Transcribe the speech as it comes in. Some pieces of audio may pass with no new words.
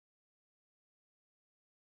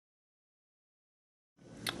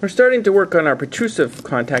We're starting to work on our protrusive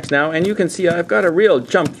contacts now, and you can see I've got a real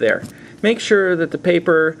jump there. Make sure that the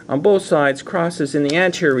paper on both sides crosses in the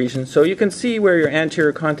anterior region so you can see where your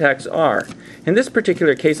anterior contacts are. In this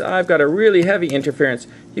particular case, I've got a really heavy interference.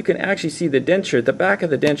 You can actually see the denture, the back of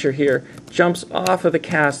the denture here, jumps off of the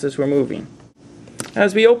cast as we're moving.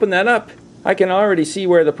 As we open that up, I can already see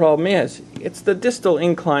where the problem is. It's the distal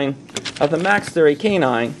incline of the maxillary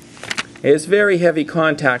canine. It is very heavy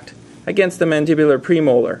contact against the mandibular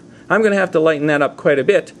premolar. I'm going to have to lighten that up quite a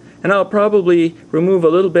bit, and I'll probably remove a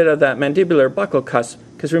little bit of that mandibular buccal cusp,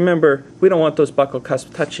 because remember, we don't want those buccal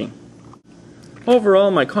cusps touching. Overall,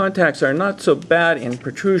 my contacts are not so bad in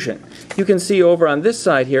protrusion. You can see over on this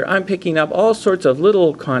side here, I'm picking up all sorts of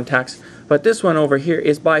little contacts, but this one over here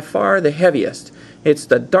is by far the heaviest. It's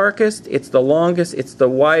the darkest, it's the longest, it's the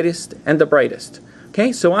widest, and the brightest.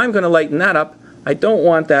 Okay, so I'm going to lighten that up. I don't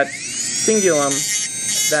want that cingulum,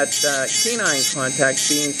 that canine contact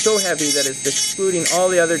being so heavy that it's excluding all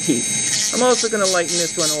the other teeth. I'm also going to lighten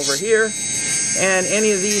this one over here, and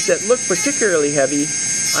any of these that look particularly heavy,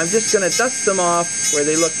 I'm just going to dust them off where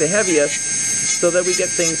they look the heaviest so that we get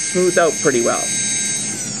things smoothed out pretty well.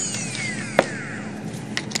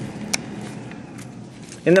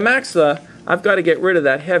 In the maxilla, I've got to get rid of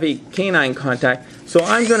that heavy canine contact, so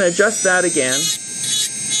I'm going to adjust that again,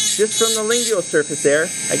 just from the lingual surface there,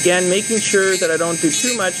 again making sure that I don't do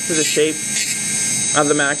too much to the shape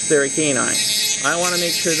of the maxillary canine. I want to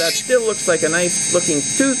make sure that still looks like a nice looking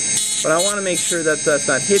tooth, but I want to make sure that that's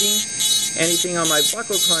not hitting anything on my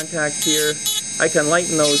buccal contacts here. I can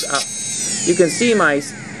lighten those up. You can see my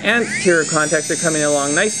anterior contacts are coming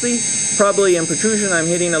along nicely. Probably in protrusion I'm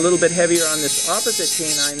hitting a little bit heavier on this opposite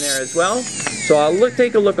canine there as well. So I'll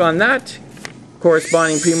take a look on that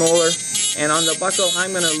corresponding premolar, and on the buccal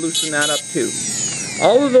I'm going to loosen that up too.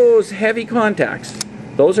 All of those heavy contacts,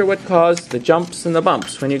 those are what cause the jumps and the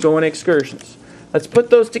bumps when you go on excursions. Let's put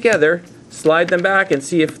those together, slide them back, and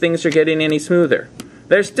see if things are getting any smoother.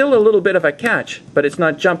 There's still a little bit of a catch, but it's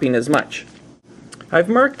not jumping as much. I've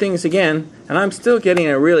marked things again, and I'm still getting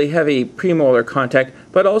a really heavy premolar contact,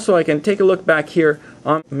 but also I can take a look back here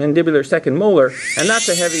on mandibular second molar, and that's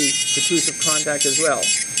a heavy protrusive contact as well.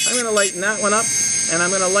 I'm going to lighten that one up, and I'm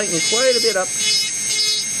going to lighten quite a bit up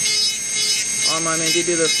on my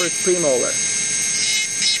mandibular first premolar.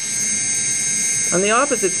 On the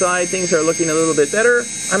opposite side, things are looking a little bit better.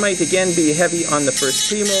 I might again be heavy on the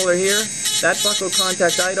first premolar here. That buccal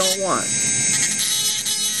contact I don't want.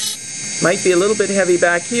 Might be a little bit heavy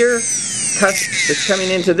back here. Cusp that's coming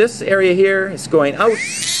into this area here is going out,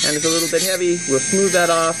 and it's a little bit heavy. We'll smooth that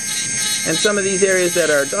off. And some of these areas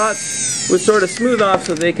that are dots, we'll sort of smooth off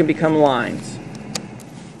so they can become lines.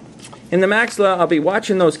 In the maxilla, I'll be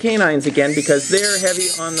watching those canines again because they're heavy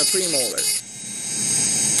on the premolars.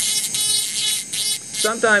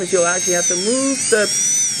 Sometimes you'll actually have to move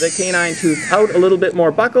the canine tooth out a little bit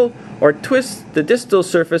more buccal, or twist the distal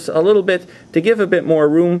surface a little bit to give a bit more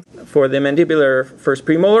room for the mandibular first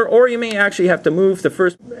premolar, or you may actually have to move the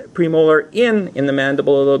first premolar in the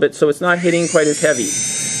mandible a little bit so it's not hitting quite as heavy.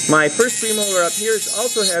 My first premolar up here is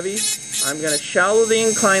also heavy. I'm going to shallow the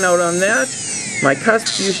incline out on that. My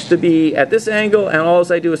cusp used to be at this angle, and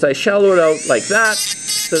all I do is I shallow it out like that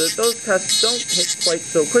so that those cusps don't hit quite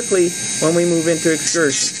so quickly when we move into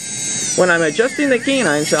excursion. When I'm adjusting the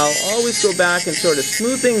canines, I'll always go back and sort of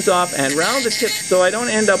smooth things off and round the tips so I don't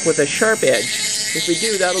end up with a sharp edge. If we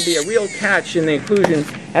do, that'll be a real catch in the occlusion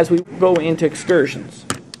as we go into excursions.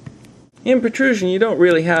 In protrusion, you don't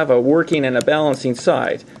really have a working and a balancing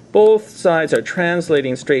side. Both sides are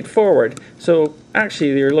translating straight forward, so actually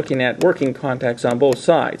you're looking at working contacts on both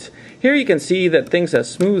sides. Here you can see that things have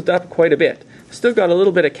smoothed up quite a bit. Still got a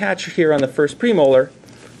little bit of catch here on the first premolar.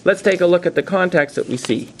 Let's take a look at the contacts that we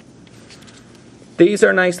see. These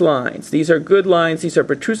are nice lines. These are good lines. These are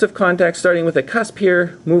protrusive contacts starting with a cusp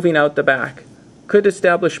here, moving out the back. Could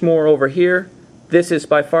establish more over here. This is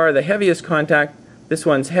by far the heaviest contact. This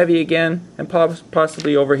one's heavy again, and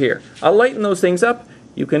possibly over here. I'll lighten those things up.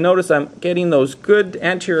 You can notice I'm getting those good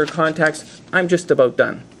anterior contacts. I'm just about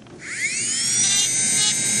done.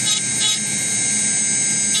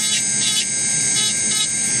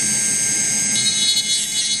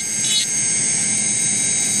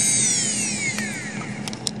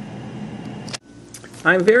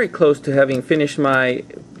 I'm very close to having finished my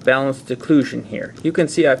balanced occlusion here. You can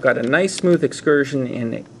see I've got a nice smooth excursion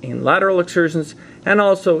in lateral excursions and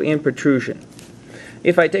also in protrusion.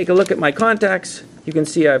 If I take a look at my contacts, you can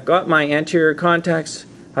see I've got my anterior contacts.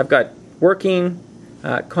 I've got working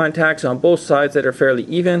contacts on both sides that are fairly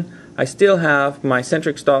even. I still have my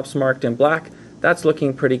centric stops marked in black. That's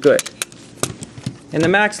looking pretty good. In the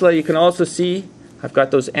maxilla, you can also see I've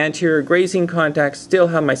got those anterior grazing contacts, still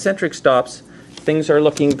have my centric stops. Things are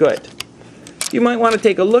looking good. You might want to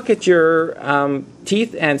take a look at your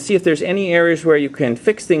teeth and see if there's any areas where you can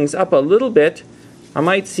fix things up a little bit. I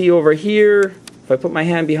might see over here, if I put my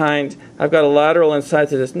hand behind, I've got a lateral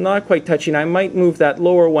incisor that's not quite touching. I might move that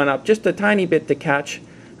lower one up just a tiny bit to catch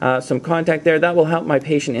some contact there. That will help my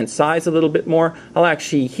patient incise a little bit more. I'll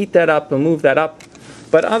actually heat that up and move that up.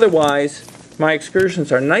 But otherwise, my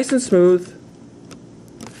excursions are nice and smooth,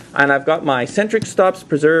 and I've got my centric stops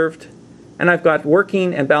preserved, and I've got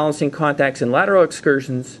working and balancing contacts in lateral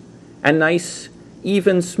excursions, and nice,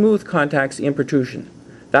 even, smooth contacts in protrusion.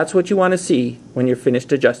 That's what you want to see when you're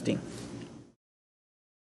finished adjusting.